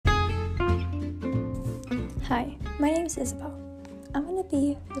Hi, my name is Isabel. I'm going to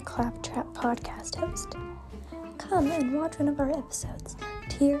be your Claptrap podcast host. Come and watch one of our episodes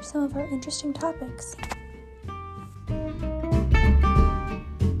to hear some of our interesting topics.